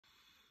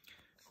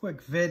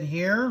Quick vid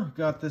here.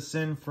 Got this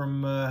in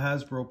from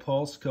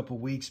HasbroPulse a couple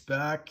weeks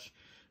back.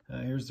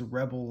 Here's the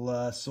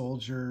Rebel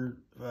Soldier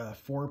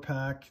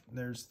 4-pack.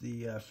 There's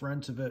the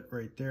front of it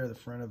right there, the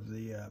front of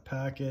the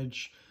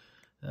package.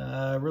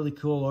 Really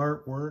cool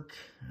artwork.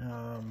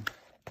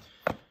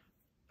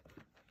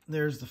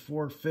 There's the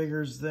 4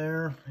 figures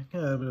there.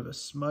 Got a bit of a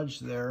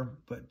smudge there,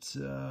 but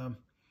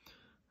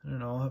I don't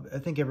know. I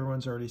think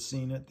everyone's already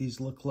seen it. These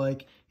look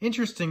like.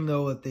 Interesting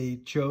though that they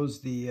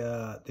chose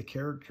the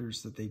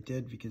characters that they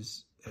did,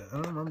 because I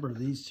don't remember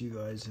these two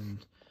guys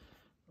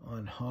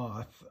on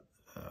Hoth.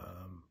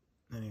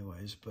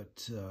 Anyways,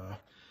 but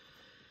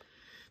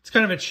it's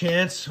kind of a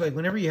chance. Like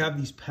whenever you have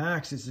these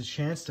packs, it's a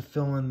chance to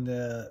fill in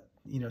the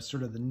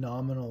sort of the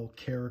nominal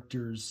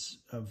characters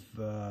of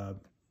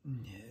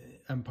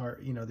Empire,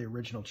 the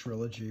original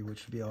trilogy,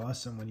 which would be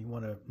awesome when you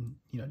want to,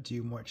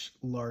 do much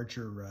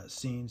larger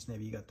scenes.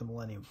 Maybe you got the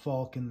Millennium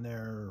Falcon there,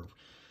 or,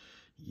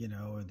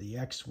 or the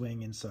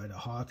X-Wing inside a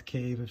Hoth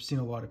cave. I've seen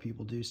a lot of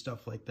people do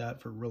stuff like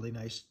that for really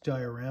nice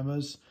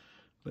dioramas.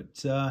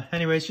 But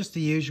anyways, just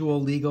the usual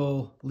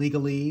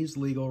legalese,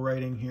 legal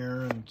writing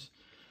here.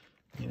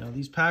 And,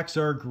 these packs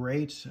are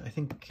great. I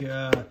think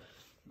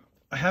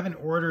I haven't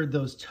ordered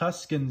those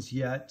Tuscans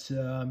yet.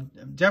 I'm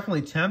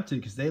definitely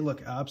tempted because they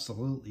look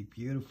absolutely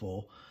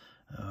beautiful.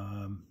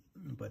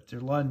 But they're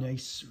a lot of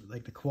nice,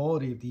 like the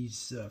quality of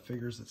these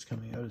figures that's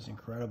coming out is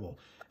incredible.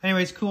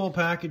 Anyways, cool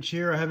package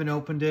here. I haven't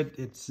opened it.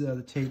 It's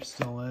the tape's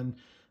still in.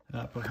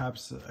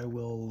 Perhaps I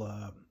will,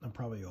 I'll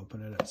probably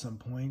open it at some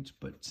point,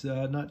 but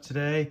not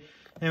today.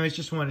 Anyways,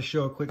 just wanted to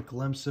show a quick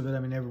glimpse of it. I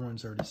mean,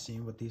 everyone's already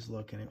seen what these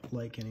look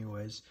like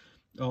anyways.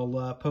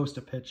 I'll post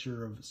a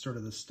picture of sort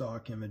of the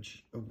stock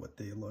image of what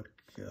they look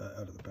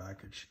out of the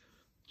package.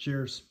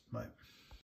 Cheers. Bye.